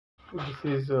This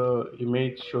is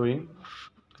image showing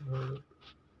uh,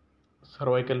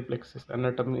 cervical plexus,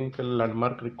 anatomical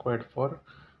landmark required for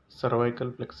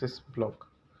cervical plexus block.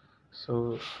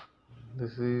 So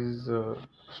this is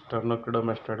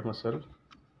sternocleidomastoid muscle,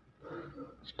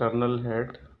 sternal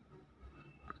head,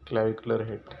 clavicular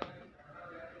head.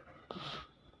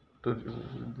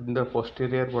 In the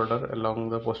posterior border, along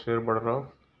the posterior border of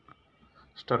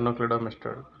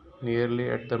sternocleidomastoid, nearly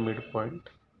at the midpoint,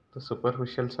 the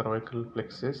superficial cervical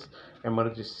plexus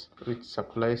emerges, which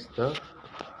supplies the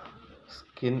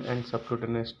skin and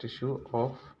subcutaneous tissue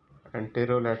of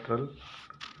anterolateral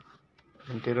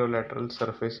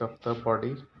surface of the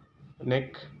body,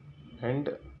 neck,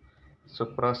 and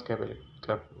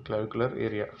supraclavicular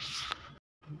area.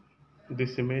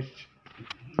 This image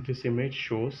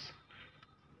shows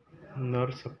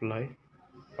nerve supply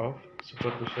of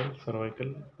superficial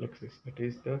cervical plexus, that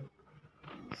is the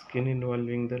skin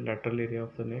involving the lateral area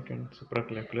of the neck and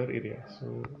supraclavicular area.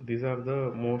 So these are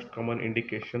the most common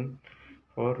indication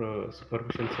for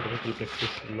superficial cervical plexus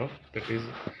block, that is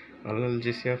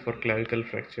analgesia for clavicle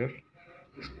fracture,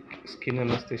 skin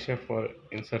anesthesia for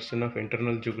insertion of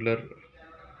internal jugular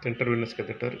intervenous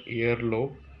catheter, ear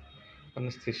lobe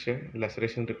anesthesia,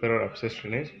 laceration repair or abscess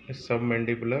drainage,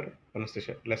 submandibular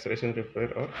anesthesia, laceration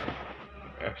repair or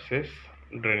abscess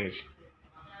drainage.